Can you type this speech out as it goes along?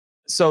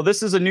So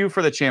this is a new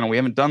for the channel. We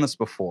haven't done this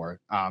before.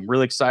 I'm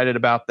really excited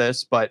about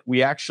this, but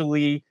we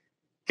actually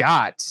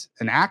got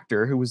an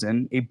actor who was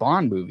in a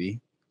Bond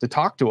movie to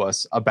talk to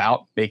us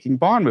about making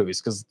Bond movies,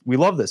 because we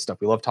love this stuff.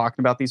 We love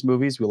talking about these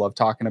movies. We love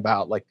talking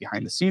about like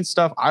behind the scenes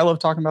stuff. I love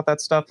talking about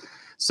that stuff.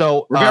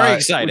 So we're very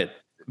excited.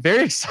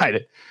 Very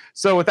excited.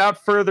 So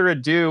without further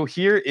ado,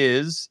 here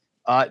is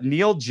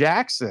Neil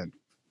Jackson.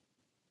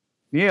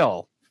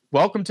 Neil,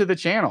 welcome to the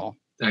channel.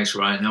 Thanks,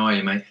 Ryan. How are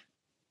you, mate?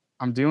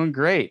 I'm doing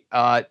great.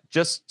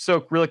 Just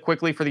so really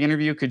quickly for the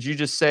interview, could you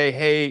just say,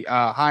 hey,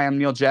 hi, I'm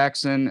Neil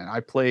Jackson, and I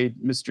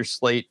played Mr.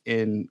 Slate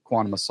in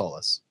Quantum of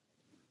Solace.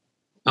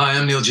 Hi,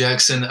 I'm Neil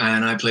Jackson,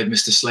 and I played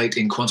Mr. Slate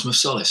in Quantum of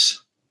Solace.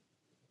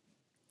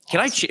 Can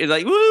I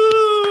like,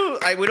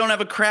 woo? We don't have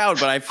a crowd,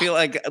 but I feel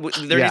like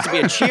there needs to be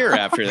a cheer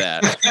after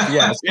that.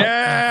 Yes.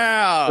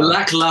 Yeah.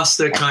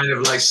 Lackluster kind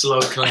of like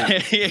slow clap.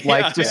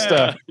 Like just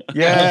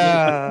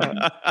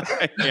yeah.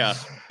 Yeah.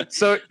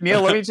 So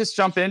Neil, let me just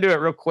jump into it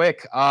real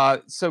quick.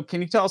 So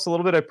can you tell us a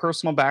little bit of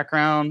personal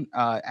background,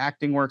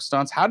 acting work,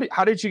 stunts? How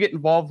did you get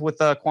involved with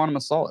Quantum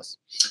of Solace?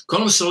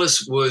 Quantum of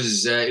Solace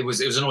was it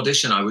was an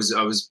audition. I was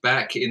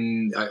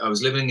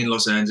living in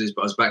Los Angeles,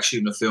 but I was back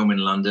shooting a film in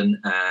London,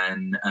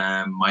 and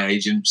my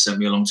agent sent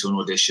me along to an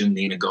audition.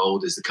 Nina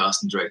Gold is the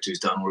casting director who's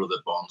done all of the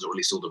Bonds, or at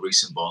least all the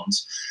recent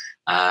Bonds,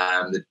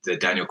 the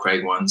Daniel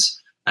Craig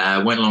ones.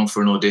 Went along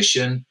for an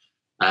audition.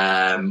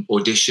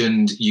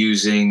 Auditioned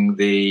using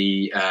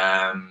the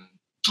I'm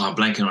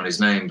blanking on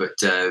his name, but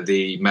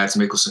the Mads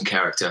Mikkelsen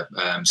character,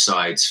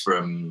 Sides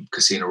from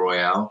Casino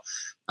Royale.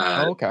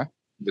 Okay.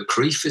 The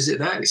Creef, is it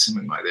that? It's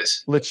something like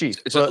this. Le Chief.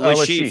 So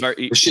Le Chief. Are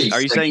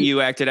you saying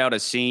you acted out a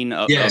scene?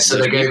 So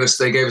they gave us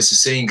a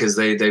scene because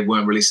they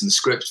weren't releasing the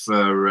script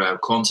for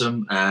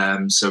Quantum.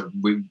 So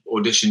we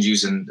auditioned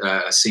using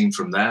a scene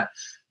from that.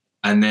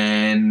 And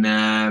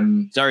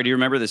then, sorry, do you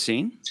remember the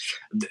scene?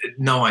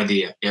 No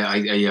idea.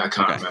 I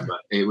can't remember.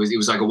 It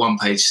was like a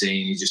one-page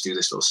scene. You just do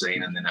this little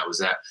scene, and then that was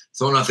that.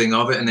 Thought nothing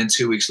of it. And then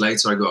 2 weeks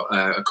later, I got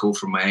a call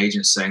from my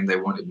agent saying they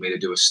wanted me to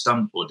do a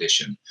stunt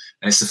audition.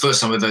 And it's the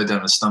first time I've ever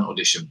done a stunt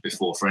audition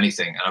before for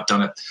anything. And I've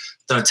done a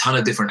ton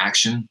of different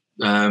action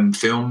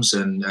films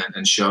and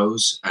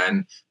shows.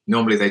 And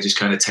normally they just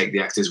kind of take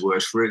the actor's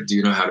word for it. Do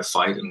you know how to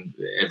fight? And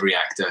every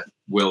actor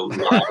will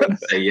lie and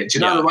say, yeah. Do you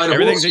know how to ride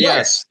a horse?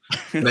 Yes.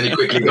 And then you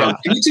quickly go,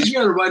 can you teach me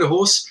how to ride a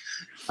horse?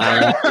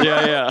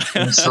 Yeah.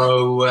 And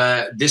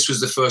so this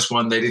was the first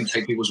one. They didn't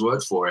take people's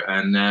word for it.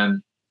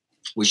 And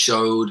we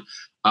showed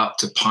up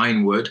to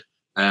Pinewood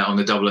on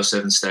the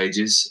 007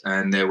 stages,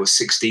 and there were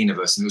 16 of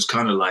us. And it was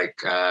kind of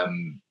like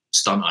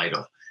Stunt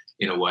Idol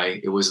in a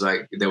way. It was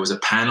like there was a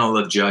panel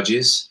of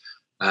judges.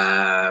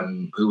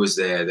 Who was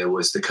there? There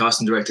was the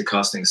casting director,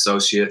 casting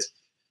associate.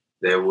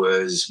 There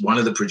was one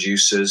of the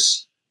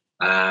producers.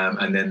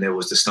 And then there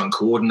was the stunt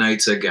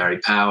coordinator, Gary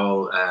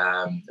Powell,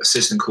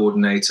 assistant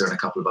coordinator, and a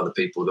couple of other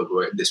people that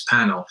were at this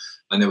panel.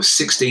 And there were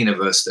 16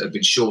 of us that had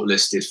been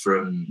shortlisted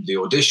from the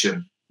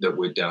audition that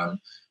we'd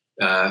done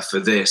for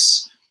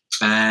this.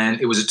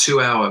 And it was a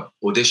 2-hour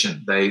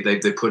audition. They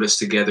put us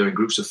together in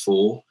groups of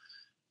 4.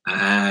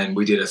 And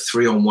we did a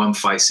 3-on-1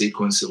 fight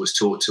sequence that was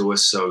taught to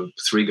us. So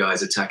 3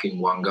 guys attacking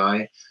 1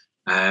 guy.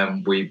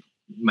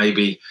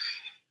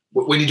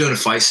 When you're doing a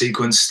fight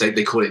sequence,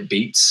 they call it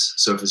beats.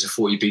 So if it's a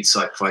 40 beat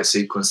fight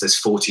sequence, there's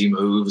 40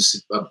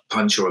 moves, a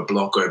punch or a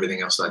block or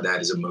everything else like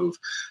that is a move.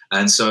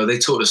 And so they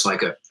taught us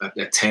like a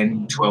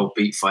 10, 12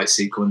 beat fight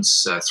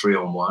sequence,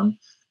 3-on-1.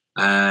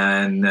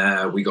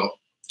 And we got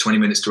 20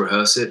 minutes to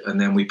rehearse it. And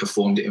then we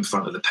performed it in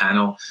front of the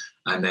panel.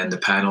 And then the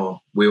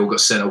panel, we all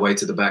got sent away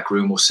to the back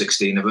room, all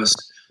 16 of us.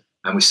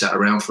 And we sat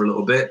around for a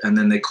little bit. And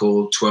then they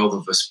called 12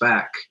 of us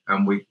back.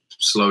 And we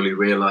slowly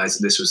realized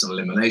that this was an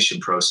elimination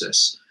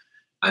process.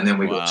 And then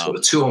we got sort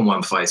of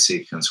 2-on-1 fight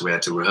sequence. We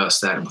had to rehearse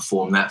that and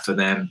perform that for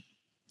them.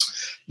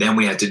 Then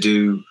we had to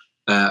do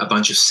a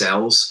bunch of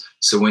cells.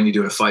 So when you're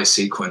doing a fight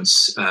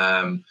sequence,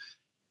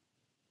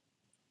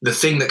 the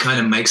thing that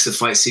kind of makes the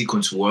fight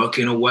sequence work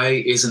in a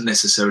way isn't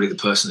necessarily the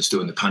person that's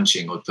doing the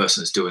punching or the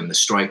person that's doing the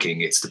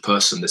striking. It's the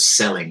person that's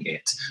selling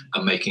it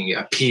and making it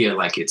appear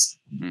like it's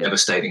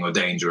devastating or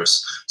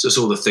dangerous. So it's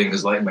all the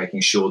things like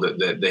making sure that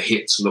the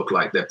hits look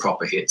like they're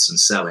proper hits and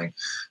selling.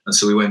 And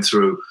so we went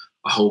through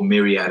a whole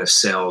myriad of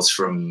cells,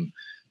 from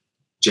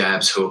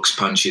jabs, hooks,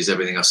 punches,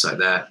 everything else like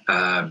that,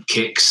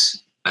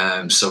 kicks.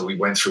 So we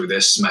went through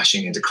this,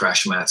 smashing into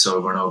crash mats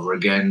over and over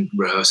again,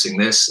 rehearsing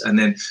this. And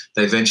then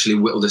they eventually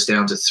whittled us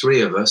down to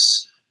 3 of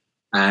us,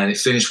 and it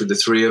finished with the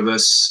 3 of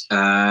us,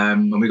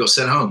 and we got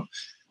sent home.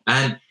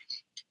 And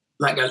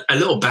like a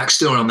little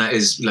backstory on that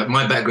is, like,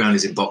 my background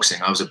is in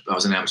boxing. I was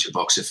an amateur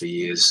boxer for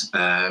years,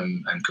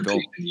 and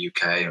competed in the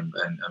UK and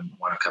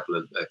won a couple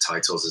of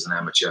titles as an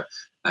amateur,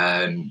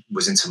 and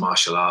was into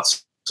martial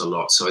arts a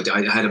lot. So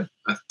I had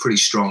a pretty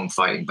strong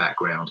fighting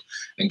background.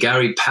 And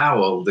Gary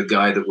Powell, the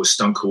guy that was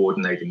stunt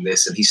coordinating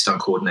this, and he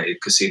stunt coordinated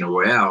Casino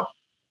Royale,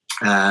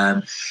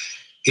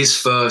 his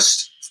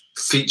first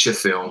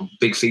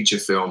big feature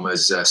film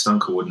as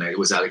stunt coordinator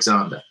was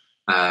Alexander,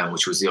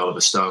 which was the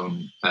Oliver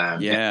Stone.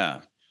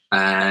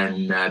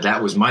 and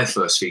that was my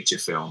first feature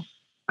film.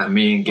 And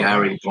me and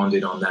Gary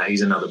bonded on that.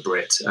 He's another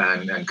Brit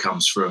and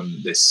comes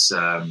from this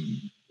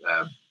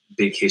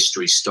big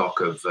history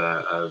stock of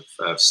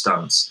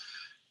stunts.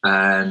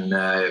 And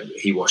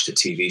he watched a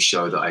TV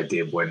show that I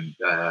did when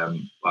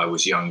I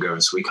was younger,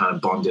 and so we kind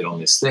of bonded on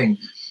this thing.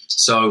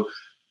 So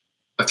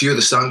a few of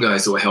the stunt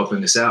guys that were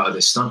helping us out at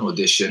this stunt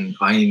audition,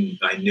 I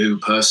knew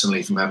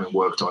personally from having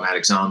worked on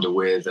Alexander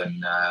with,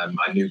 and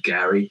I knew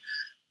Gary.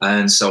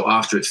 And so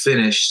after it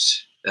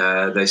finished,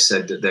 they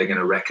said that they're going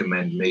to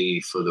recommend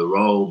me for the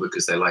role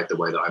because they liked the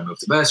way that I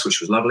moved the best,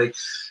 which was lovely.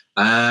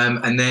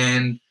 And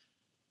then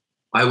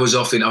I was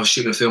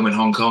shooting a film in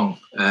Hong Kong,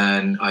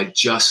 and I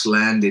just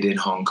landed in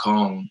Hong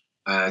Kong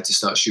to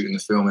start shooting the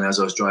film. And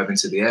as I was driving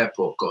to the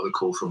airport, got the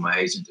call from my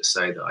agent to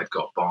say that I'd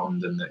got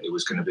Bond and that it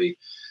was going to be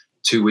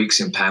 2 weeks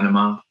in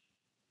Panama.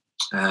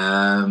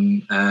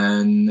 That's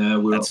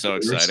so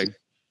exciting.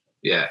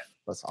 Yeah.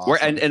 That's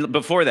awesome. And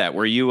before that,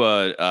 were you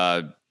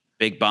a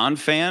big Bond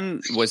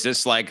fan? Was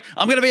this like,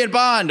 I'm going to be in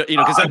Bond? You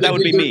know, because that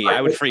would be me.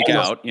 I would freak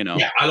out, you know.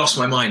 Yeah, I lost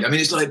my mind. I mean,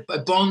 it's like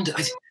Bond,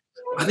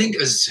 I think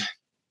as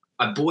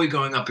a boy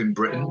growing up in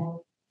Britain,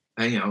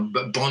 and, you know,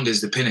 but Bond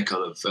is the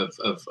pinnacle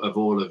of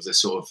all of the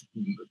sort of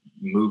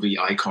movie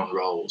icon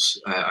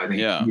roles. I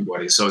think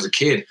everybody. So as a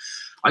kid,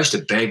 I used to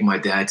beg my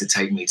dad to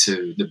take me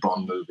to the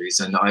Bond movies,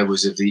 and I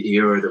was of the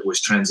era that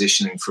was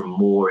transitioning from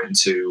Moore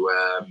into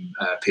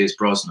Pierce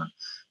Brosnan.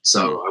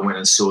 So I went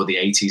and saw the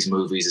 80s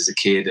movies as a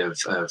kid of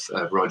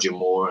Roger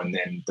Moore, and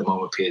then the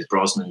moment Pierce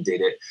Brosnan did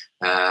it,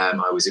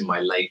 I was in my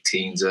late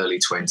teens, early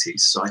 20s.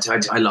 So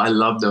I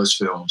love those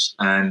films.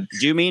 And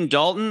do you mean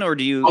Dalton, or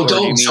do you? Oh,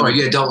 Dalton.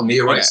 Sorry, yeah, Dalton.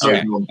 You're right.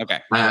 Sorry, okay.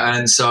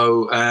 And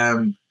so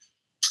I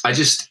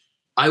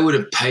would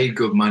have paid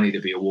good money to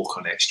be a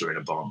walk-on extra in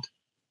a Bond.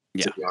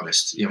 Yeah. To be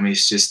honest, I mean,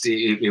 it's just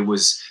it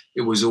was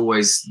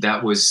always,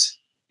 that was,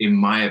 in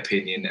my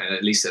opinion, and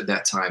at least at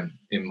that time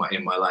in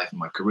my life and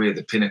my career,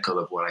 the pinnacle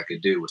of what I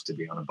could do was to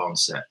be on a Bond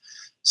set.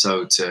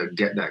 So to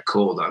get that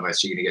call that I'm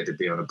actually going to get to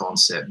be on a Bond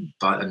set,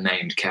 but a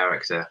named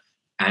character,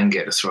 and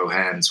get to throw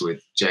hands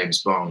with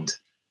James Bond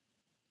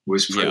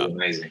was pretty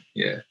amazing.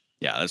 Yeah.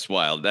 Yeah, that's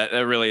wild. That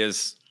really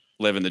is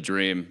living the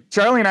dream.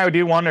 Charlie and I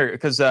do wonder,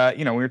 because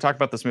you know, we were talking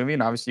about this movie,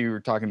 and obviously you were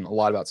talking a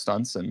lot about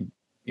stunts, and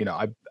you know,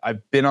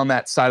 I've been on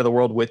that side of the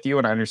world with you,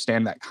 and I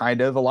understand that kind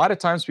of. A lot of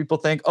times people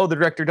think, oh, the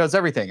director does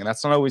everything, and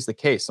that's not always the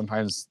case.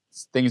 Sometimes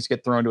things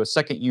get thrown to a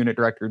second unit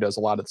director who does a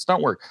lot of the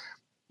stunt work.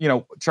 You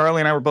know, Charlie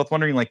and I were both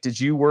wondering, like, did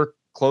you work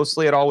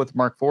closely at all with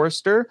Mark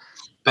Forrester,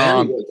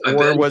 or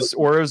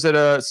was it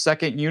a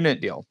second unit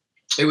deal?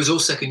 It was all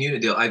second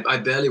unit deal. I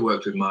barely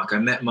worked with Mark. I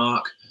met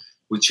Mark.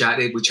 We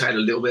chatted a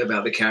little bit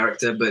about the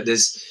character, but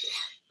there's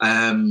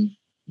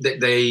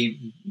they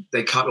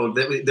cut all.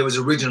 There was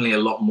originally a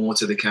lot more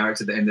to the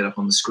character that ended up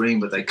on the screen,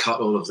 but they cut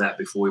all of that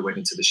before we went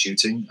into the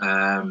shooting.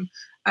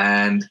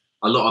 And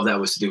a lot of that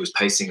was to do with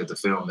pacing of the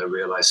film. They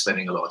realized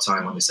spending a lot of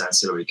time on this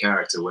ancillary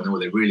character when all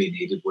they really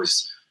needed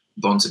was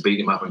Bond to beat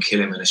him up and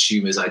kill him and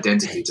assume his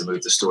identity to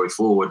move the story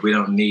forward. We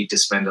don't need to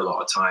spend a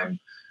lot of time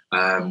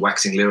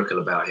waxing lyrical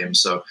about him.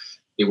 So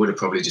it would have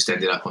probably just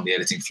ended up on the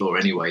editing floor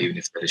anyway, even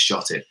if they'd have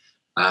shot it.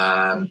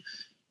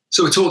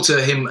 So we talked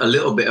to him a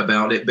little bit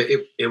about it, but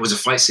it was a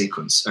fight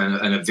sequence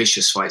and a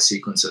vicious fight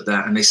sequence at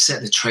that. And they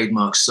set the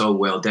trademark so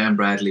well. Dan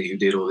Bradley, who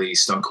did all the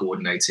stunt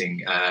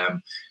coordinating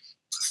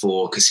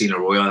for Casino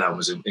Royale, that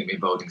was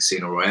involved in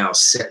Casino Royale,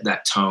 set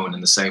that tone,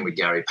 and the same with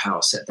Gary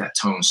Powell, set that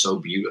tone so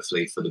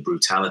beautifully for the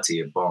brutality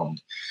of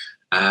Bond.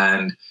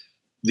 And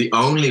the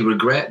only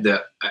regret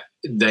that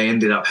they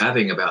ended up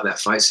having about that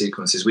fight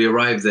sequence is we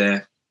arrived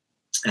there,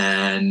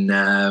 and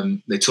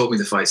they taught me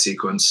the fight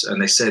sequence,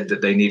 and they said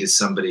that they needed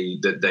somebody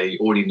that they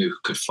already knew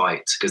could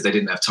fight, because they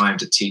didn't have time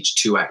to teach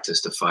two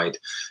actors to fight,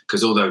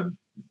 because although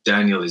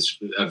Daniel is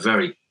a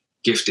very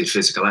gifted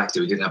physical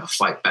actor, he didn't have a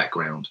fight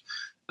background.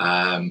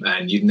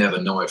 And you'd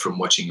never know it from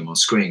watching him on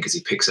screen, because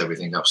he picks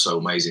everything up so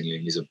amazingly,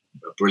 and he's a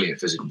brilliant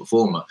physical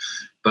performer.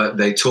 But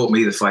they taught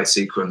me the fight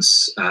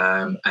sequence,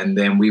 and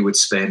then we would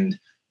spend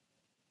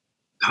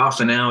half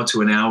an hour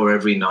to an hour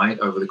every night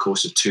over the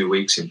course of 2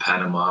 weeks in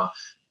Panama.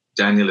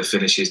 Daniel would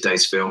finish his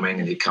day's filming,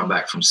 and he'd come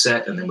back from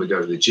set, and then we'd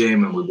go to the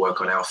gym and we'd work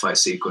on our fight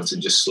sequence,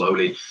 and just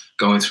slowly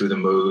going through the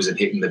moves and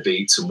hitting the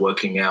beats and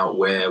working out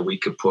where we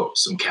could put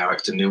some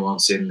character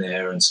nuance in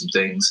there and some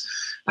things,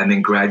 and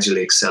then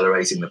gradually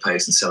accelerating the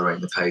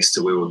pace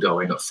till we were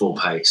going at full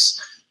pace.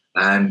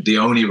 And the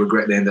only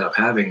regret they ended up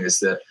having is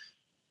that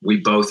we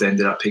both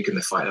ended up picking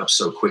the fight up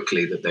so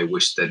quickly that they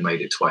wished they'd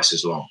made it twice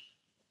as long.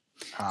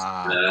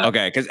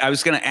 Okay, because I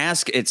was going to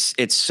ask,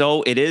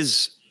 it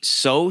is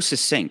so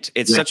succinct.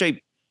 It's such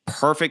a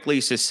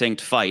perfectly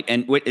succinct fight,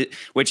 and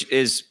which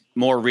is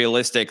more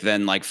realistic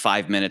than like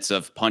 5 minutes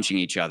of punching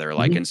each other,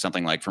 like in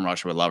something like From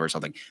Russia with Love or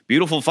something.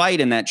 Beautiful fight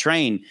in that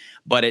train,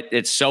 but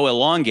it's so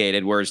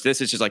elongated, whereas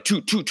this is just like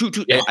two.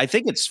 Yeah. I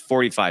think it's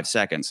 45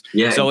 seconds.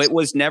 Yeah. So it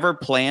was never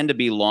planned to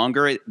be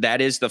longer. That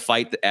is the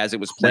fight as it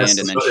was planned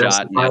and then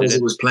shot and edited. As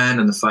it was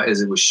planned and the fight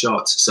as it was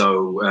shot.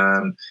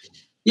 So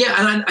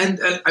Yeah, and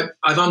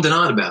I've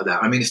undenied about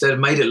that. I mean, if they'd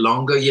made it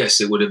longer, yes,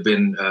 it would have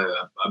been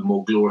a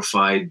more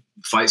glorified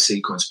fight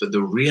sequence. But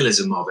the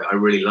realism of it, I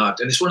really loved,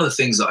 and it's one of the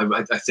things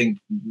that I think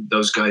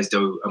those guys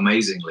do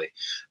amazingly.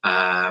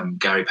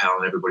 Gary Powell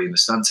and everybody in the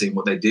stunt team,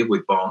 what they did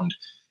with Bond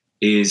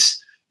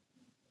is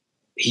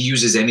he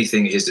uses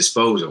anything at his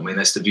disposal. I mean,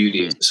 that's the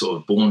beauty of the sort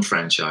of Bourne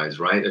franchise,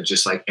 right? Of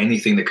just like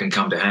anything that can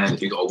come to hand.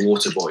 If you've got a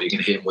water bottle, you can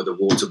hit him with a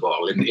water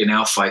bottle. In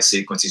our fight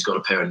sequence, he's got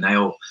a pair of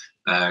nail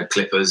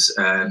clippers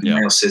and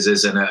nail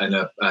scissors and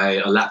a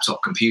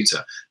laptop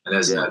computer. And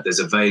there's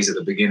a vase at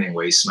the beginning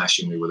where he's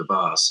smashing me with a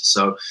vase.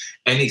 So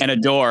anything. And a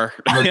door.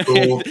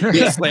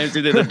 Yeah. Slam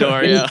through the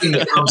door, anything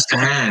that comes to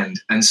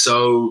hand. And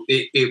so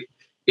it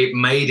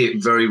made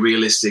it very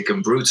realistic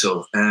and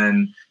brutal.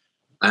 And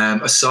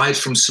aside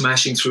from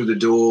smashing through the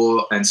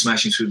door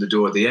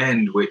at the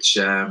end, which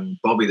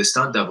Bobby the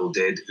stunt double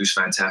did, who's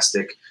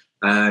fantastic,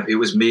 it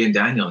was me and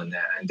Daniel in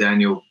there, and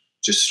Daniel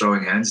just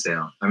throwing hands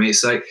down. I mean,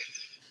 it's like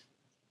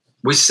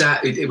we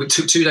sat. It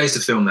took 2 days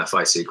to film that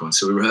fight sequence,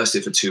 so we rehearsed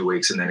it for 2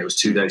 weeks, and then it was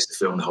 2 days to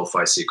film the whole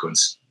fight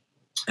sequence.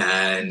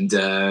 And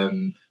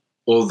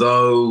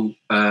although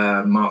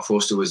Mark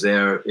Forster was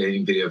there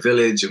in Video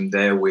Village and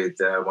there with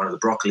one of the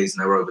Broccolis,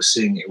 and they were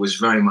overseeing, it was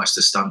very much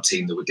the stunt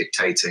team that were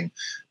dictating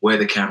where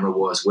the camera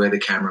was, where the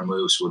camera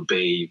moves would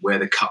be, where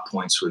the cut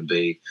points would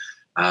be,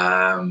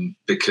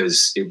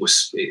 because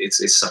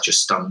it's such a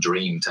stunt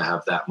dream to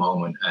have that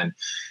moment. And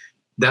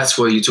that's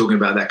where you're talking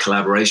about that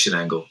collaboration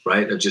angle,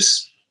 right? Of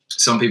just,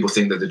 some people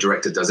think that the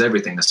director does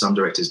everything, and some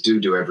directors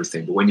do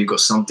everything. But when you've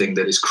got something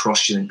that is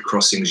crossing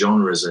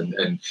genres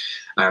and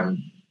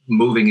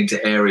moving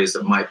into areas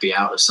that might be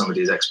out of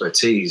somebody's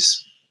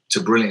expertise, to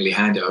brilliantly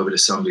hand it over to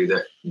somebody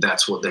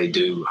that's what they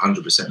do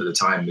 100% of the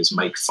time, is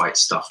make fight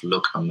stuff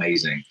look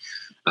amazing.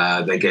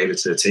 They gave it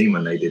to the team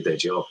and they did their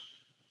job.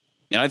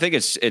 Yeah, I think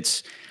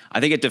I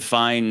think it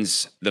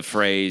defines the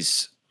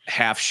phrase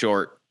 "half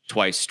short,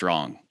 twice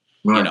strong."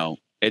 Right. You know,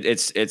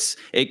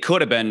 it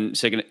could have been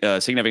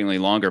significantly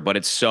longer, but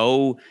it's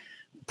so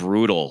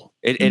brutal.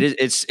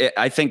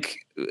 I think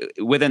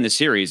within the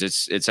series,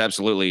 it's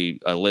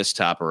absolutely a list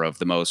topper of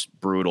the most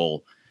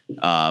brutal.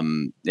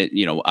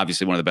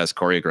 Obviously one of the best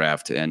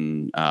choreographed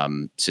and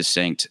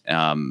succinct.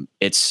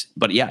 It's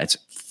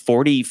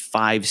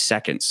 45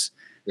 seconds.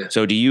 Yeah.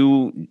 So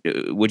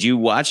would you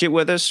watch it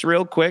with us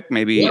real quick?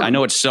 Maybe. Yeah. I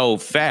know it's so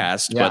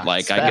fast, but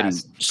like I can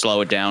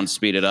slow it down,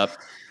 speed it up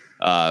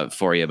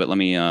for you. But let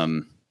me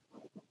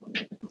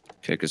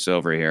kick us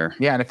over here.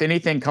 Yeah, and if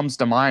anything comes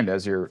to mind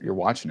as you're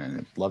watching it,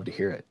 I'd love to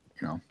hear it.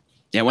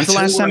 Yeah, when's the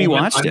last time you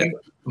watched it? I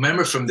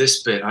remember from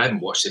this bit, I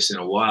haven't watched this in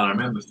a while. I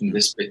remember from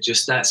this bit,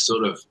 just that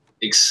sort of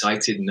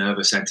excited,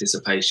 nervous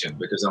anticipation,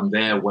 because I'm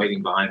there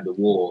waiting behind the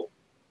wall.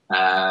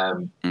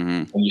 And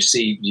you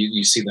see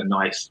the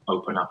knife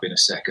open up in a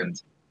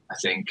second, I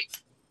think.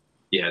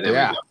 Yeah, there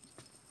we go.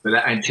 But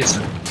that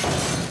anticipation.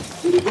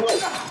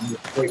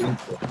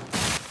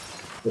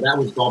 So that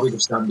was Bobby the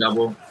stunt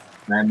double.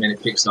 And then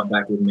it picks up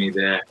back with me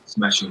there,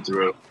 smashing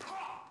through.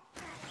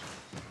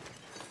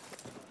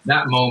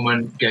 That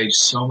moment gave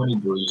so many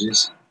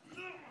bruises.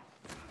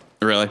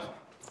 Really?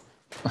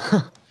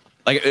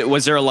 Like,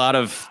 was there a lot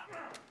of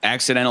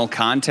accidental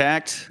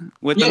contact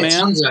with the man?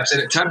 Tons of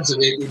accident. Tons of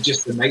it.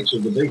 Just the nature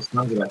of the beast.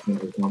 Tons of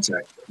accidental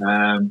contact.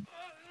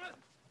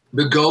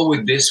 The goal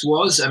with this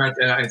was, and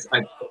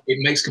it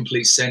makes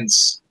complete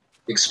sense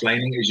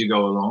explaining as you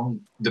go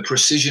along, the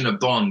precision of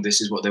Bond. This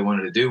is what they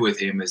wanted to do with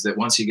him, is that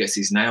once he gets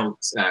these nail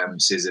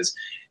scissors,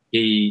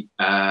 he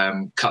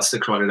cuts the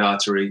carotid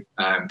artery,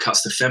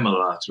 cuts the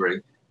femoral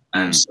artery,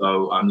 and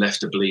so I'm left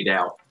to bleed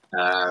out.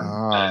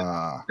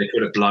 They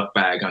put a blood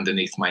bag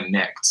underneath my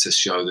neck to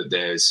show that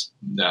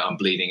I'm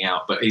bleeding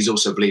out, but he's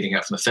also bleeding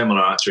out from the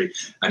femoral artery,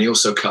 and he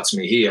also cuts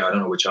me here. I don't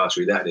know which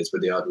artery that is,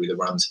 but the artery that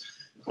runs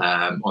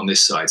on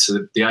this side.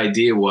 So the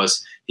idea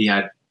was he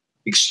had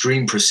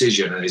extreme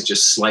precision and is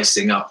just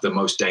slicing up the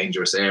most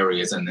dangerous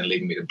areas and then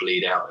leaving me to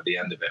bleed out at the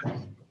end of it.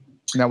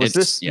 Now,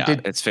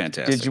 it's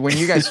fantastic. When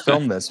you guys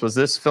filmed this, was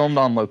this filmed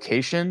on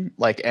location?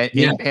 Like,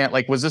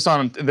 was this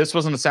wasn't a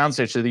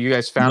soundstage that you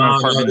guys found an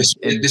apartment?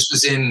 This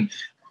was in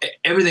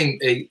everything.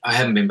 I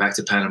haven't been back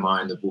to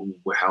Panama in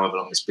however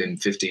long it's been,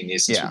 15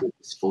 years since we did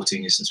this,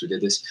 14 years since we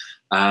did this.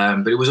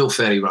 But it was all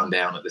fairly run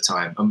down at the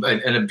time.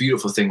 And a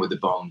beautiful thing with the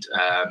Bond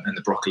and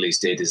the Broccolis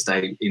did is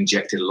they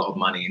injected a lot of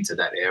money into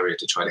that area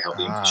to try to help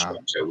the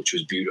infrastructure, which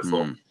was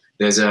beautiful.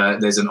 There's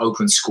an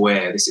open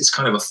square. This is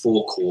kind of a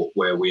forecourt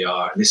where we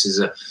are, and this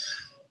is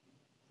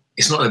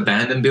it's not an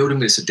abandoned building,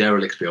 but it's a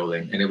derelict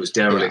building, and it was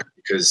derelict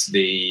because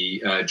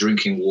the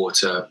drinking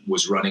water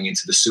was running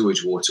into the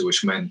sewage water,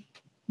 which meant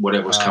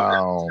whatever was coming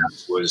out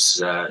was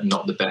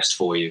not the best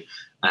for you.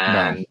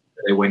 And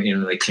they went in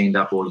and they cleaned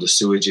up all of the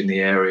sewage in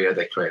the area.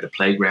 They created a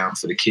playground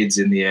for the kids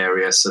in the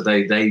area, so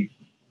they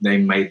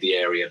made the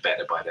area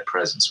better by their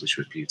presence, which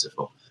was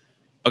beautiful.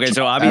 Okay,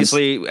 so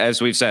obviously,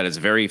 as we've said, it's a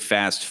very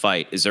fast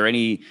fight. Is there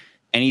any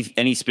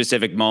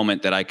specific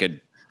moment that I could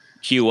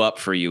cue up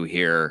for you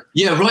here.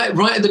 Yeah,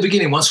 right at the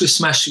beginning, once we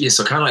smashed,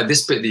 so kind of like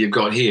this bit that you've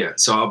got here.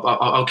 So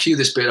I'll cue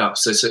this bit up.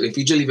 So if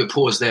you just leave it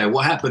paused there,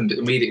 what happened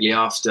immediately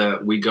after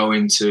we go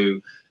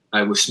into,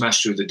 we've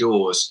smashed through the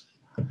doors,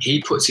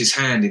 he puts his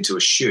hand into a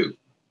shoe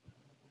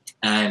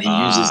and he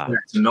uses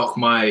that to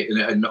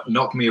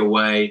knock me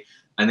away.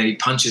 And then he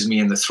punches me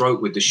in the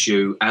throat with the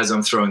shoe as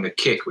I'm throwing a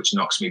kick, which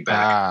knocks me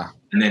back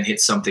and then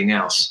hits something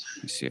else.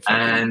 Let's see if I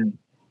can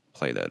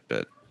play that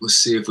bit. We'll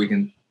see if we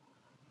can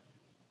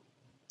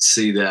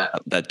see that.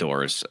 That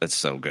door that's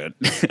so good.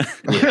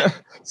 Yeah.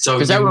 So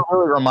because that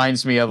really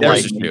reminds me of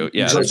there's a shoe.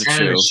 Yeah, there's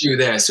a shoe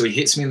there. So he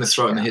hits me in the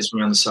throat and then hits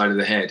me around the side of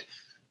the head.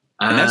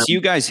 And that's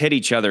you guys hit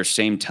each other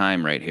same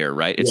time right here,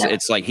 right?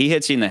 It's like he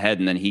hits you in the head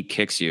and then he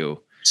kicks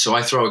you. So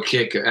I throw a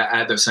kick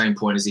at the same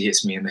point as he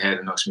hits me in the head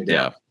and knocks me down.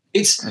 Yeah.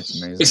 It's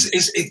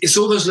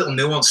all those little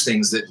nuanced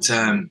things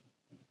that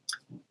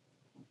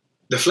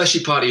the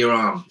fleshy part of your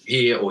arm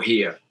here or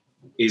here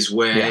is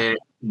where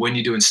when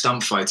you're doing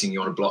stump fighting you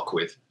want to block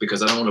with,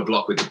 because I don't want to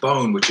block with the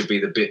bone, which would be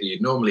the bit that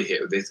you'd normally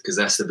hit with, because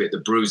that's the bit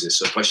that bruises.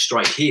 So if I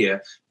strike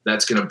here,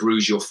 that's going to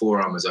bruise your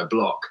forearm as I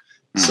block.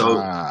 So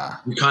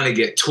you kind of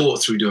get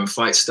taught through doing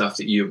fight stuff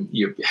that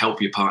you help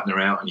your partner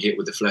out and you hit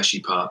with the fleshy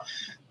part.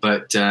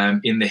 But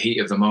in the heat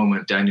of the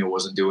moment, Daniel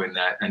wasn't doing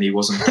that, and he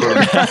wasn't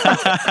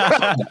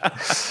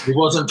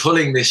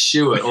pulling this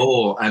shoe at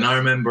all. And I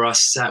remember us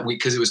sat,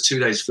 because it was 2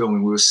 days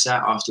filming, we were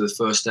sat after the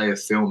first day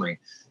of filming,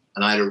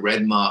 and I had a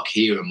red mark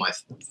here, and my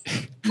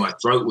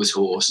throat was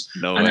hoarse,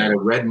 I had a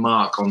red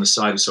mark on the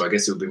side. So I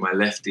guess it would be my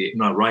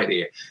right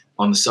ear,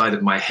 on the side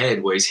of my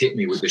head where he's hit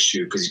me with the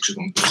shoe, because he just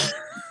gone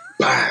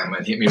bam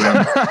and hit me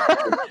around.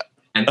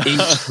 And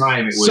each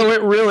time it was. So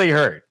it really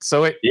hurt.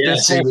 So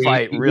this whole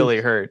fight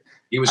really hurt.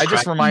 It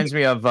just reminds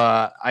me of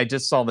I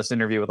just saw this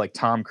interview with like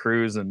Tom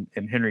Cruise and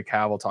Henry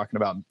Cavill talking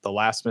about the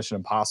last Mission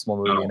Impossible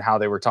movie and how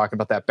they were talking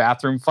about that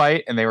bathroom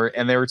fight, and they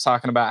were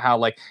talking about how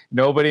like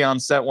nobody on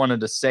set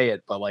wanted to say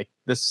it, but like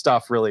this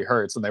stuff really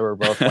hurts, and they were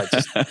both like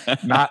just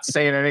not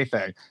saying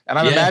anything. And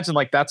I imagine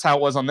like that's how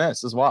it was on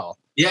this as well.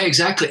 Yeah,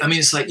 exactly. I mean,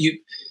 it's like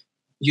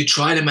you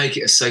try to make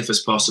it as safe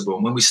as possible,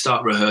 and when we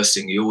start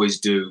rehearsing, you always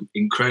do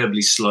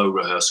incredibly slow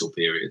rehearsal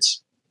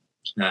periods.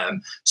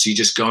 So you're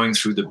just going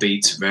through the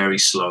beats very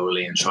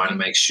slowly and trying to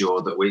make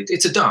sure that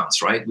it's a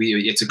dance, right?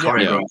 It's a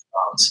choreographed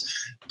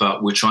dance,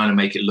 but we're trying to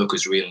make it look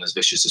as real and as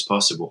vicious as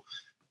possible.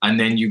 And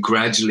then you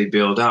gradually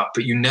build up,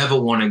 but you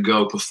never want to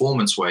go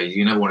performance way.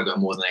 You never want to go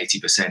more than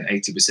 80%.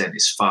 80%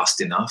 is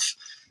fast enough.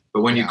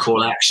 But when you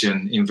call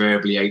action,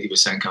 invariably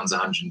 80% comes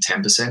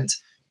 110%.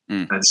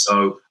 And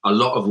so a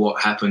lot of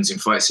what happens in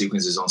fight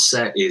sequences on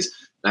set is,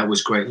 that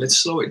was great, let's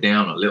slow it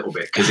down a little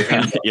bit, because it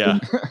ends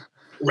up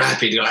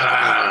rapid.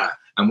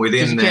 And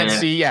within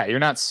there, you're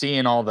not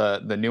seeing all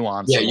the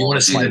nuances. Yeah, you want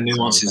to see the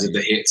nuances of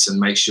the hits and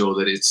make sure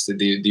that it's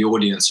the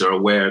audience are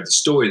aware of the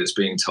story that's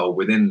being told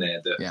within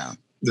there.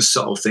 The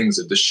subtle things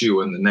of the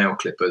shoe and the nail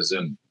clippers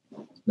and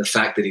the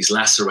fact that he's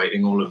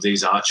lacerating all of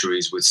these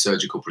arteries with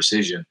surgical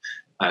precision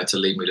to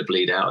lead me to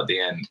bleed out at the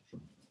end.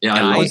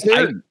 Yeah,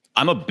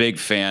 I'm a big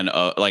fan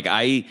of, like,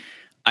 I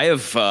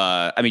have,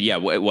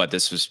 what,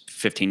 this was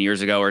 15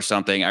 years ago or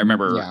something. I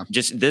remember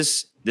just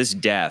this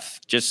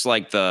death, just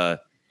like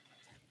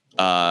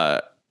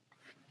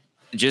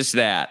just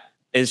that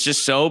is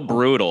just so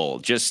brutal.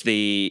 Just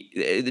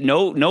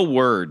no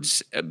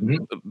words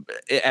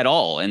at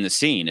all in the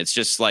scene. It's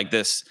just like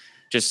this,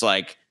 just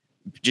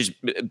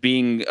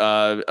being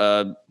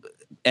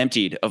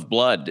emptied of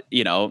blood,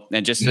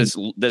 and just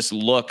this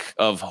look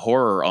of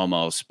horror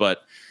almost.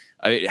 But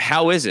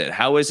how is it?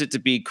 How is it to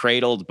be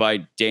cradled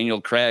by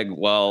Daniel Craig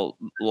while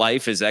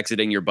life is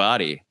exiting your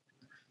body?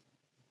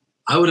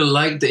 I would have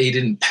liked that he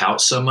didn't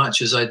pout so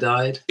much as I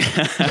died. Go to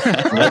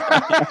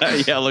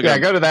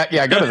that.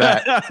 Yeah, go to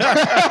that.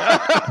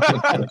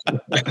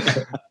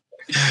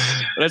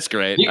 That's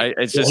great.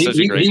 It's just such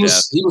a great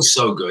death. He was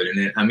so good in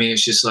it. I mean,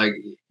 it's just like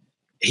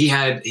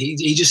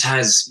he just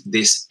has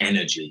this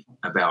energy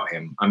about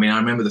him. I mean, I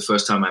remember the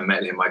first time I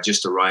met him, I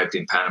just arrived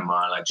in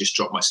Panama and I just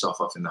dropped my stuff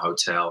off in the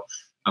hotel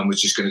and was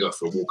just going to go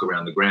for a walk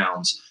around the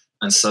grounds.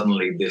 And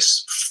suddenly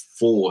this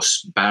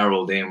force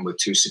barreled in with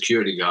 2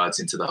 security guards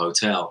into the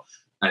hotel.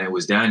 And it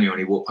was Daniel, and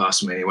he walked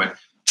past me and he went,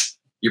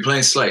 "You're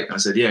playing Slate?" I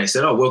said, "Yeah." He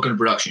said, "Oh, welcome to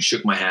production."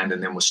 Shook my hand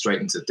and then was straight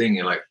into the thing.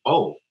 You're like,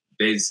 oh,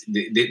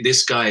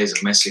 this guy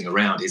isn't messing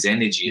around. His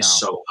energy is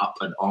so up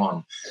and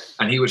on.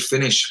 And he would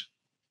finish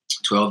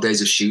 12 days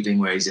of shooting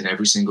where he's in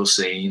every single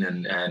scene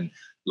and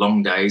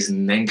long days,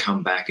 and then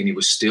come back, and he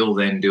was still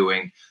then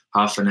doing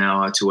half an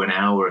hour to an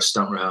hour of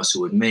stunt rehearsal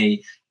with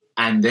me.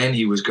 And then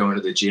he was going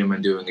to the gym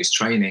and doing his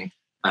training.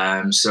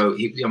 And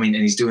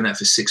he's doing that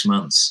for 6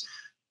 months.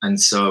 And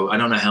so I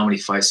don't know how many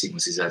fight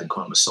sequences he had in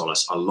Quantum of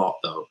Solace, a lot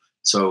though.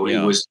 So it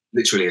was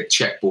literally a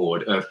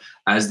checkboard of,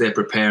 as they're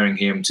preparing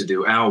him to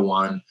do our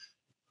one,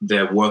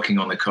 they're working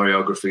on the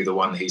choreography, the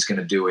one that he's going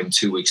to do in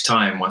 2 weeks'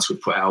 time. Once we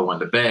put our one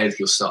to bed,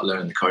 he'll start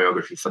learning the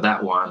choreography for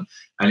that one.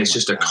 And it's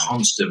just a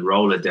constant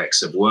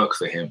Rolodex of work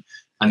for him.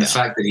 And the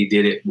fact that he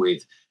did it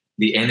with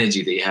the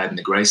energy that he had and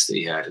the grace that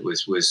he had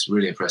was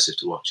really impressive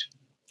to watch.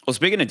 Well,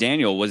 speaking of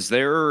Daniel, was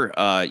there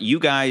you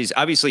guys?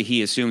 Obviously,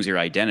 he assumes your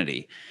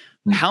identity.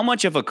 How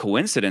much of a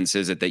coincidence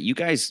is it that you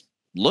guys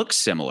look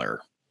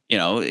similar? You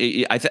know,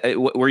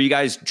 were you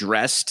guys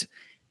dressed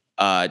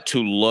to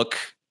look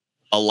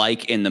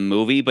alike in the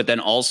movie, but then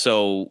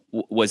also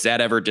was that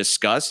ever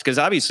discussed? Because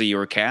obviously you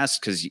were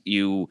cast because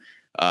you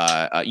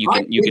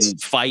can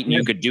fight and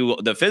you could do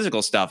the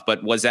physical stuff,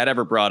 but was that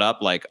ever brought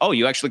up? Like, oh,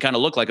 you actually kind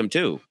of look like him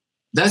too.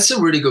 That's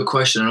a really good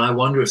question, and I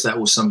wonder if that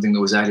was something that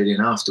was added in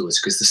afterwards.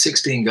 Because the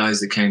 16 guys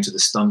that came to the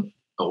stunt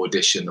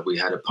audition that we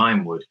had at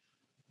Pinewood,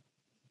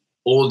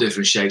 all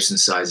different shapes and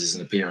sizes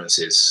and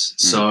appearances.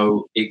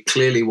 So it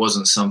clearly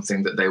wasn't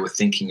something that they were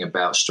thinking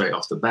about straight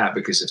off the bat,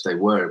 because if they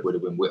were, it would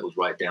have been whittled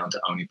right down to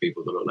only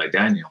people that look like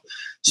Daniel.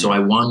 So I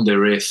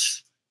wonder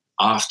if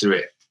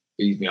after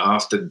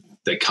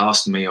they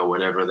cast me or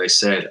whatever, they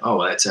said,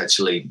 oh, that's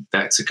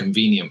a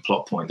convenient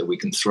plot point that we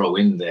can throw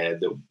in there,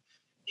 that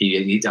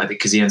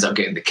because he ends up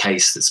getting the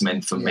case that's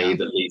meant for me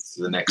that leads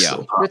to the next sort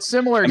of part. It's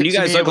similar. I mean, you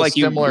guys look like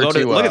you go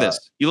to, look at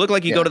this. You look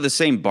like you go to the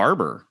same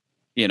barber,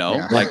 you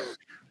know, like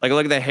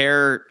look at the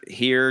hair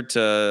here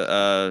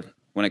to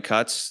when it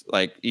cuts,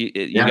 like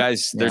you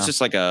guys, there's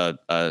just like a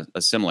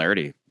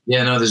similarity.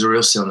 Yeah, no, there's a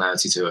real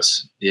similarity to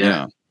us.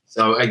 Yeah.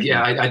 So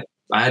I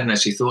hadn't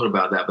actually thought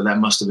about that, but that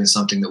must have been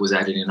something that was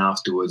added in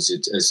afterwards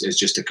as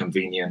just a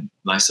convenient,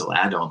 nice little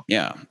add-on.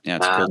 Yeah,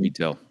 it's a cool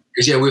detail.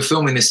 Because we were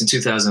filming this in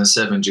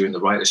 2007 during the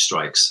writers'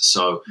 strikes,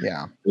 so we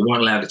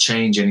weren't allowed to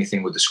change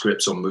anything with the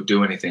scripts or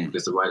do anything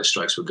because the writers'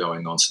 strikes were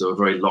going on. So they were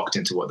very locked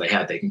into what they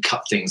had. They can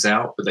cut things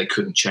out, but they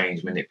couldn't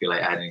change,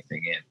 manipulate, add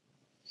anything in.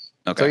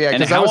 Okay. So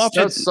because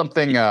that's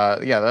something.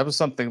 That was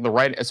something.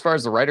 As far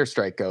as the writer's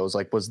strike goes,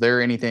 like, was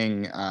there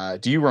anything?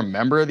 Do you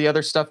remember the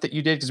other stuff that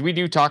you did? Because we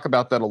do talk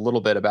about that a little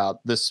bit,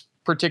 about this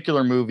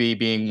particular movie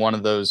being one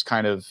of those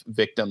kind of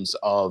victims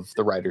of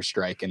the writer's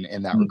strike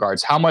in that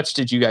regards. How much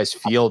did you guys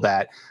feel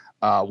that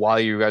while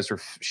you guys were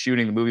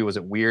shooting the movie? Was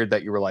it weird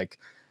that you were like,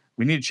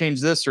 we need to change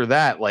this or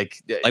that?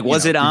 Like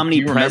was it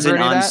omnipresent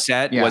on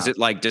set? Yeah. Was it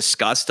like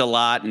discussed a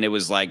lot and it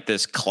was like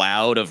this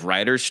cloud of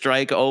writer's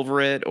strike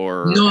over it?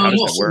 Or no,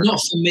 not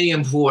for me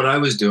and for what I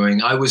was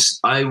doing. I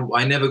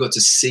never got to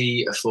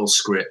see a full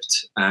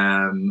script.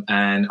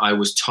 And I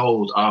was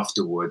told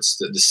afterwards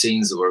that the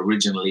scenes that were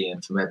originally in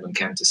from Edmund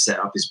Kemp to set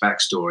up his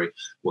backstory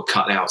were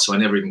cut out. So I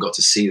never even got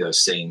to see those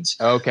scenes.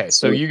 Okay.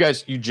 So you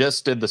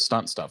just did the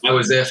stunt stuff. I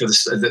was there for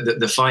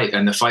the fight,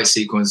 and the fight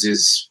sequence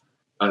is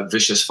a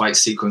vicious fight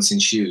sequence in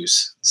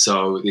shoes,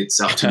 so it's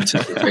up to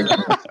interpretation,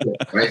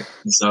 right?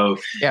 So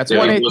it's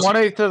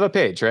 1/8 of the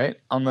page, right?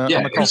 On the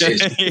it'll take.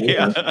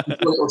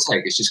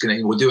 It's just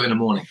we'll do it in the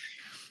morning.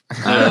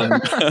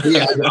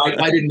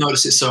 I didn't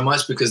notice it so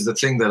much because the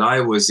thing that I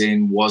was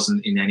in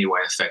wasn't in any way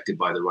affected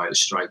by the writer's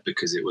strike,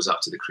 because it was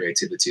up to the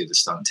creativity of the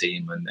stunt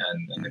team and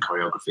the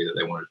choreography that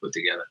they wanted to put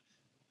together.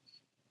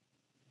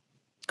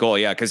 Cool,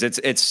 yeah, because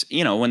it's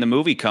when the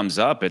movie comes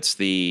up, it's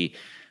the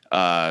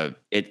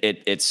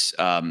there's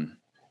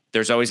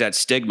always that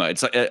stigma.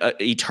 It's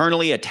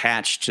eternally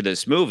attached to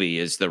this movie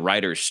is the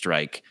writer's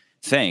strike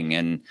thing.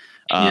 And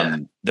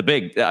the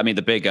big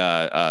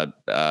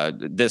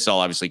this all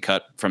obviously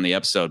cut from the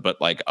episode,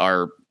 but like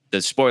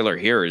the spoiler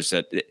here is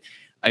that,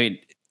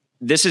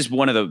 this is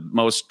one of the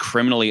most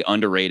criminally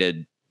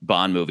underrated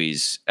Bond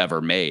movies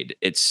ever made.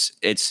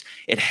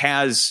 It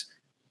has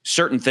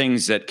certain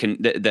things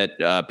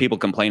that people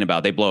complain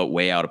about. They blow it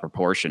way out of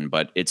proportion,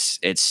 but it's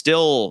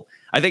still,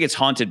 I think it's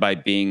haunted by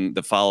being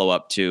the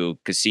follow-up to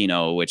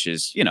Casino, which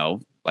is,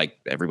 like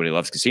everybody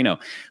loves Casino.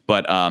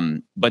 But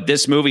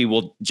this movie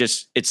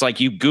it's like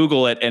you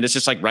Google it and it's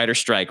just like writer's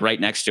strike right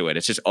next to it.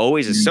 It's just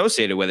always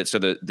associated with it. So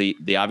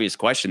the obvious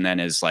question then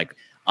is, like,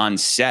 on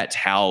set,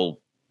 how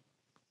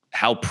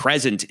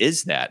present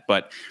is that?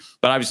 But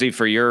obviously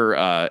for your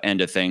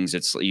end of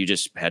things, you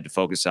just had to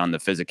focus on the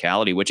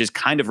physicality, which is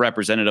kind of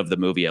representative of the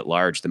movie at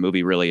large. The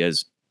movie really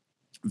is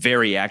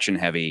very action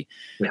heavy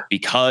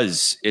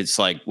because it's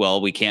like, well,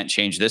 we can't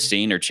change this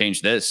scene or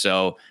change this.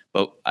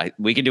 But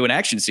we can do an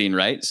action scene,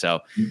 right?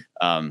 So,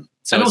 and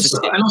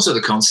also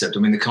the concept.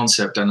 The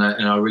concept, and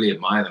I really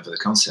admire them for the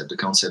concept. The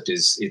concept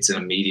it's an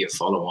immediate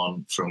follow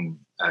on from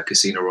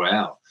Casino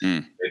Royale.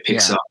 It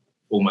picks up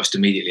almost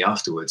immediately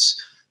afterwards.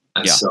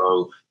 And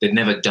so they've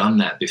never done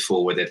that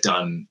before, where they've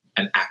done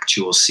an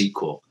actual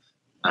sequel,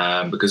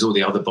 because all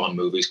the other Bond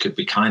movies could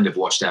be kind of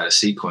watched out of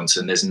sequence,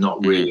 and there's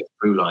not really a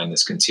through line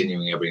that's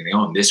continuing everything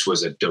on. This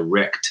was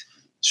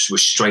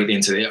was straight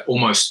into the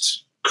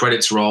almost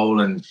credits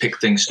roll and pick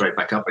things straight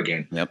back up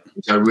again.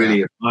 Which I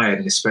really admired,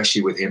 and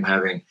especially with him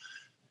having,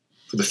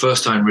 for the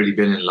first time, really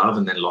been in love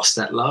and then lost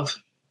that love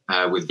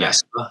with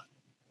Vesper.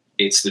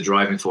 It's the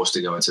driving force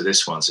to go into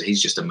this one. So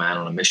he's just a man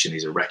on a mission.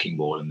 He's a wrecking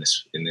ball in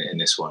this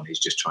one. He's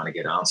just trying to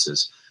get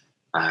answers,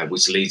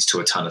 which leads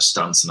to a ton of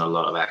stunts and a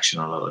lot of action,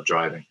 a lot of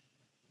driving.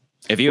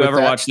 If you ever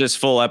watch this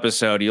full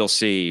episode, you'll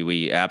see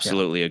we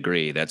absolutely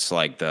agree. That's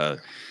like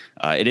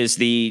it is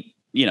the,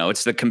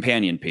 it's the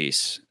companion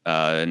piece.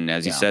 And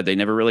as you said, they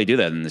never really do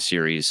that in the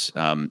series.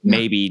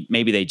 Maybe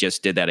they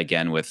just did that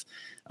again with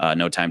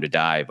No Time to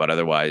Die. But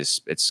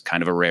otherwise, it's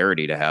kind of a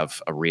rarity to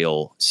have a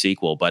real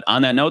sequel. But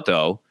on that note,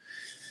 though,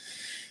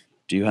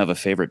 do you have a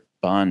favorite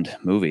Bond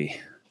movie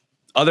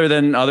other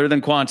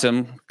than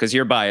Quantum? Because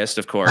you're biased,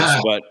 of course.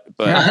 But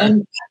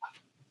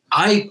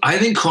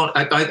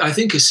I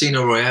think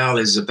Casino Royale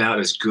is about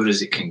as good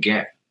as it can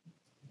get.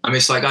 I mean,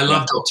 it's like I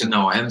love Dr.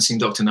 No. I haven't seen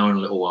Dr. No in a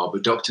little while,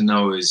 but Dr.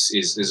 No is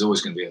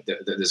always going to be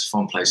there's a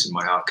fond place in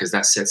my heart because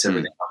that sets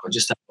everything up. And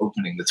just that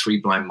opening, the Three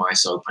Blind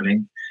Mice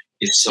opening,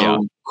 is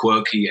so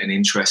quirky and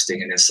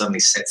interesting, and then suddenly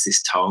sets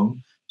this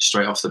tone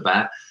straight off the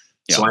bat.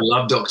 Yeah. So I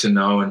love Dr.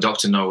 No, and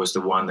Dr. No was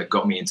the one that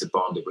got me into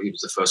Bond. It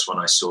was the first one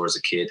I saw as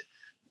a kid.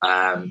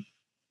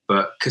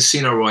 But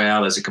Casino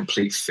Royale as a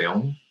complete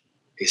film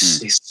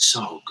is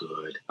so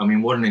good. I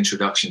mean, what an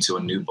introduction to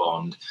a new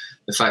Bond.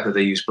 The fact that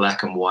they use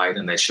black and white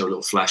and they show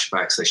little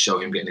flashbacks, they show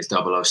him getting his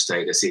 00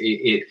 status.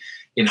 It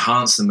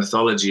enhanced the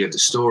mythology of the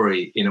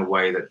story in a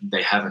way that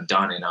they haven't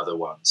done in other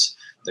ones.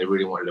 They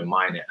really wanted to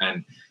mine it.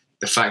 And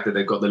the fact that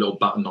they've got the little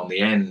button on the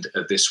end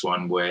of this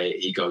one where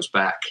he goes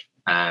back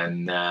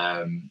and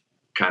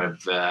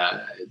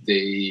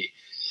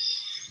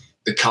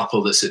the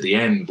couple that's at the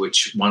end,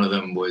 which one of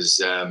them was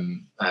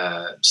Stana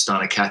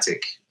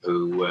Katic,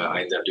 who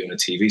I ended up doing a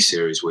TV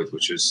series with,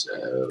 which was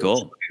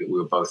cool. We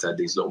were both had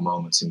these little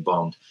moments in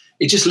Bond.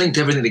 It just linked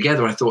everything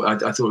together. I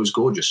thought it was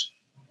gorgeous.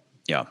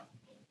 Yeah.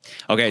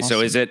 Okay. Awesome.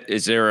 So is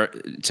there?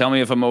 Tell me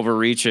if I'm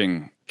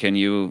overreaching. Can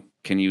you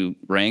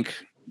rank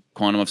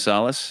Quantum of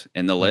Solace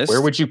in the list?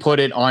 Where would you put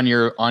it on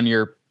your?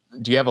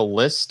 Do you have a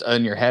list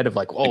in your head of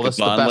like, oh, that's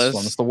the best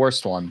one, that's the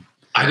worst one?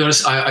 I gotta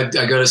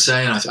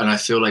say, and I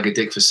feel like a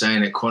dick for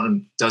saying it.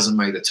 Quantum doesn't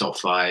make the top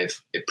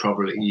 5. It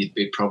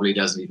probably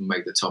doesn't even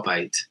make the top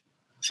 8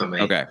 for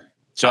me. Okay,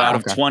 so out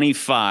of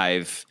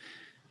 25,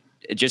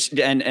 just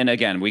and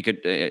again, we could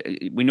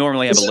we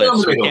normally have a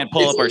list. We can't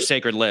pull up our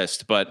sacred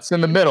list, but it's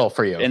in the middle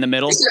for you. In the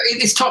middle,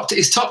 it's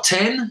top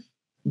 10,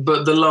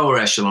 but the lower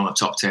echelon of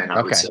top 10.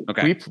 I would say.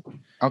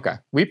 Okay.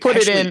 We put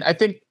it in. I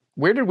think.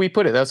 Where did we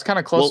put it? That's kind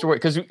of close to where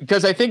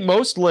because I think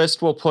most lists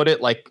will put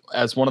it like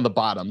as one of the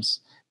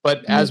bottoms.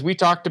 But as we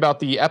talked about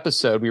the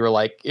episode, we were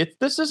like,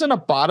 this isn't a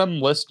bottom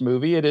list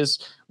movie. It is,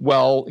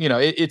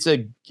 it's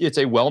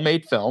a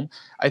well-made film.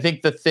 I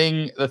think the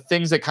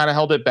things that kind of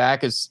held it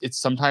back is it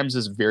sometimes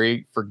is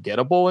very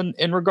forgettable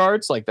in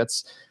regards. Like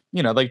that's,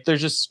 like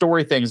there's just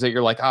story things that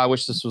you're like, I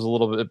wish this was a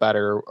little bit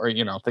better or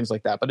things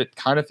like that. But it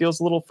kind of feels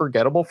a little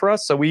forgettable for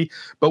us. So we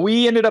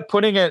ended up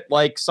putting it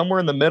like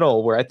somewhere in the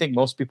middle where I think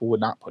most people would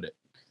not put it.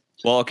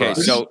 Well, okay.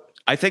 So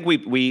I think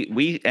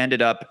we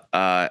ended up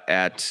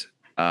at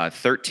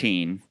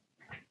 13,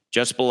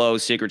 just below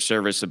Secret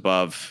Service,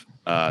 above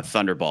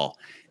Thunderball.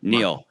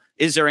 Neil,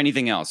 is there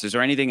anything else? Is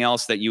there anything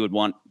else that you would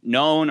want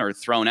known or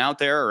thrown out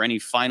there, or any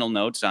final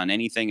notes on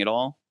anything at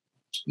all?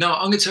 No,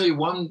 I'm going to tell you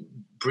one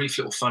brief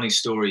little funny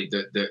story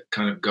that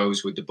kind of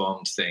goes with the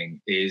Bond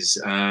thing.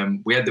 Is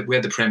we had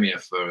the premiere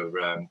for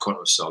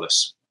Quantum of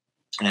Solace,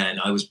 and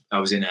I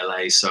was in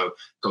LA, so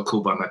got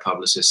called by my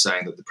publicist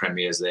saying that the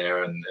premiere's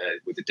there and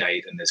with the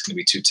date, and there's going to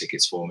be 2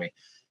 tickets for me,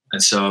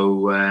 and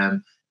so.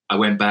 I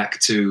went back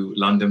to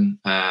London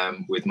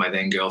with my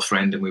then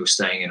girlfriend, and we were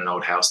staying in an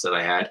old house that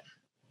I had.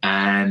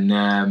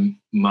 And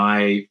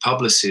my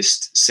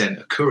publicist sent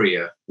a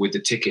courier with the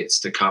tickets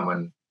to come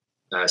and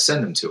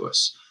send them to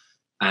us.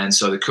 And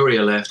so the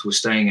courier left. We're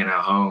staying in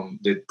our home.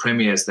 The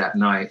premiere's that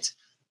night.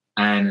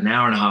 And an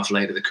hour and a half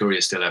later, the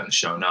courier still hadn't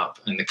shown up.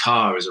 And the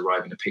car is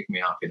arriving to pick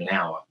me up in an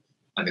hour.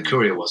 And the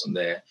courier wasn't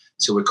there.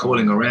 So we're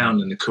calling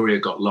around, and the courier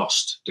got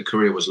lost. The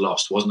courier was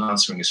lost, wasn't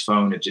answering his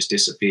phone, had just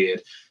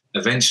disappeared.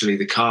 Eventually,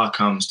 the car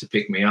comes to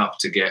pick me up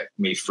to get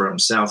me from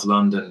South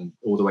London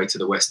all the way to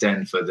the West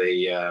End for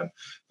the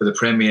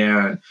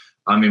premiere. And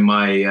I'm in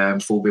my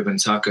full bib and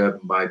tucker.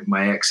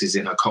 My ex is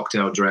in her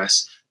cocktail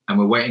dress, and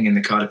we're waiting in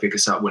the car to pick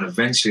us up. When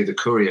eventually the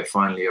courier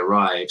finally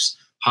arrives,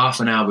 half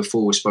an hour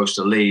before we're supposed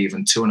to leave,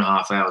 and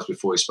 2.5 hours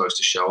before he's supposed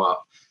to show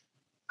up.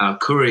 Our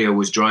courier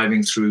was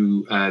driving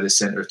through the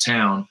center of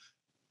town.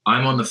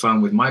 I'm on the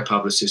phone with my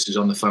publicist, who's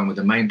on the phone with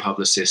the main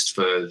publicist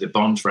for the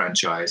Bond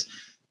franchise,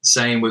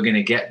 saying we're going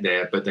to get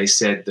there, but they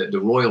said that the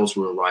Royals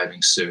were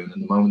arriving soon.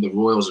 And the moment the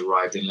Royals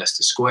arrived in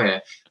Leicester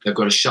Square, they've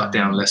got to shut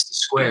down Leicester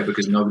Square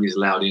because nobody's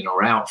allowed in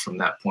or out from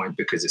that point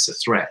because it's a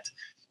threat.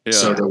 Yeah.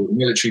 So there were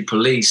military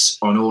police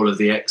on all of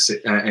the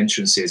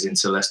entrances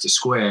into Leicester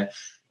Square,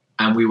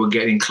 and we were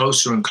getting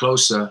closer and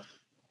closer.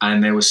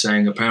 And they were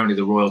saying, apparently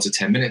the Royals are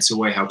 10 minutes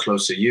away. How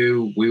close are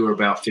you? We were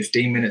about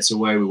 15 minutes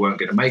away. We weren't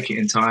going to make it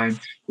in time.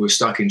 We were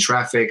stuck in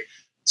traffic.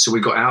 So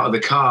we got out of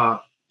the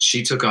car.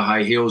 She took her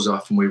high heels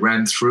off, and we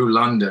ran through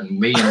London,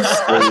 me in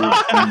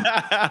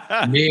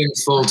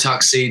full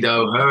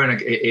tuxedo, her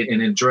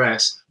in a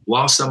dress.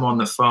 Whilst I'm on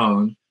the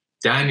phone,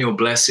 Daniel,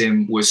 bless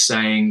him, was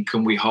saying,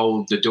 can we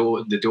hold the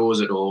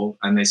doors at all?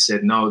 And they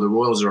said, no, the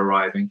Royals are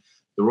arriving.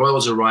 The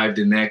Royals arrived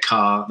in their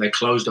car. They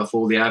closed off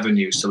all the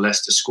avenues to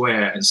Leicester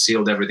Square and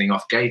sealed everything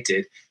off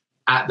gated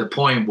at the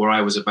point where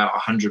I was about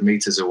 100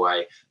 meters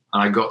away.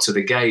 And I got to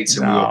the gates,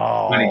 and we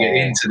were trying to get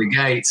into the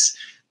gates.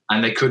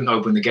 and they couldn't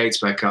open the gates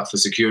back up for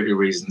security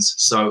reasons.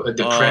 So at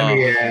the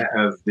premiere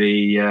of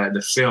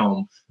the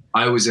film,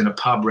 I was in a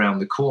pub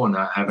round the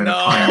corner having a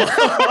pint.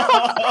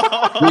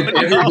 With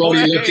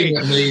everybody looking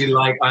at me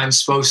like I'm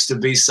supposed to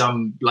be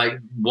some like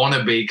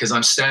wannabe because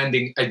I'm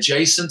standing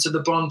adjacent to the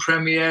Bond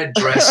premiere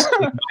dressed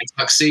in my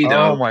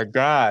tuxedo. Oh my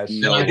gosh.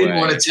 And I didn't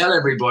want to tell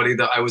everybody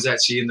that I was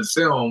actually in the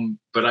film,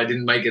 but I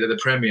didn't make it at the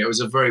premiere. It was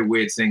a very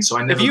weird thing. So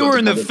I never. If you were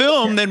in the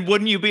film, then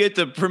wouldn't you be at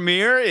the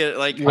premiere?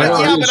 Like,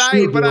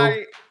 but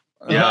I.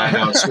 Yeah, I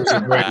know. So it was a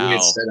very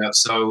weird setup.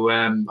 So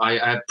I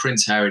had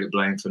Prince Harry to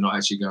blame for not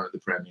actually going to the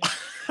premiere.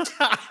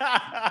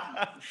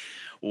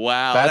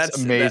 Wow,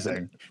 that's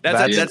amazing.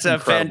 That's a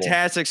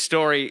fantastic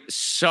story.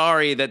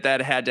 Sorry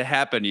that had to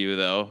happen to you,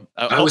 though.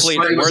 It was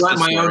like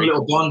my own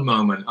little Bond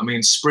moment. I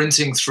mean,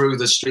 sprinting through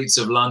the streets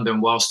of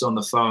London whilst on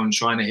the phone,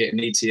 trying to hit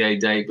an ETA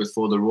date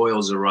before the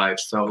Royals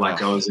arrived, felt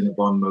like I was in a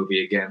Bond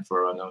movie again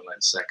for an only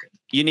second.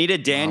 You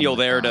needed Daniel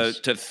there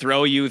to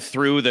throw you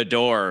through the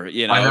door.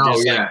 You know, I know,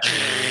 just yeah.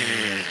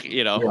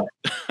 You know,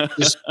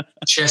 just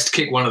chest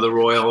kick one of the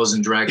Royals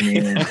and drag me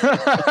in.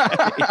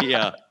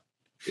 Yeah.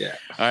 Yeah.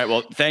 All right.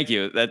 Well, thank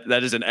you.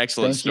 That is an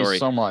excellent story. Thank you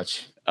so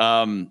much.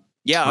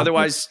 Yeah.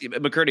 Otherwise,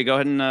 McCurdy, go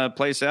ahead and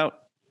play us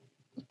out.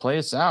 Play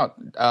us out.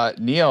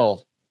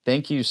 Neil,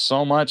 thank you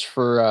so much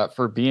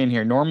for being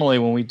here. Normally,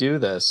 when we do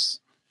this,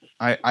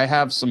 I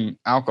have some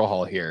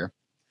alcohol here.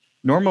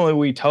 Normally,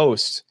 we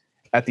toast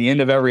at the end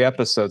of every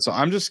episode. So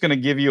I'm just going to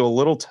give you a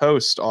little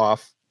toast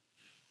off.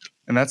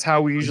 And that's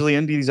how we usually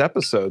end these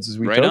episodes is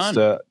we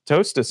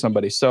toast to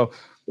somebody. So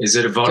is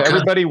it a vodka? To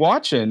everybody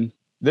watching,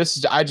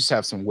 I just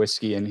have some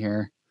whiskey in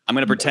here. I'm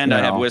going to pretend I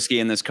have whiskey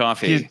in this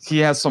coffee. He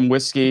has some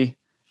whiskey.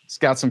 He's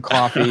got some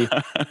coffee.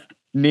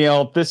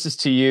 Neil, this is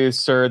to you,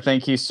 sir.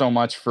 Thank you so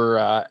much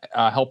for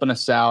helping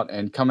us out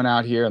and coming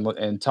out here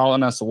and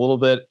telling us a little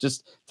bit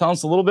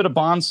of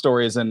Bond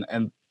stories.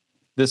 And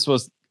this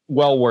was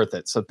well worth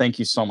it. So thank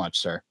you so much,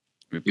 sir.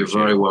 You're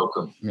very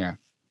welcome. Yeah.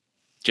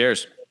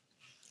 Cheers.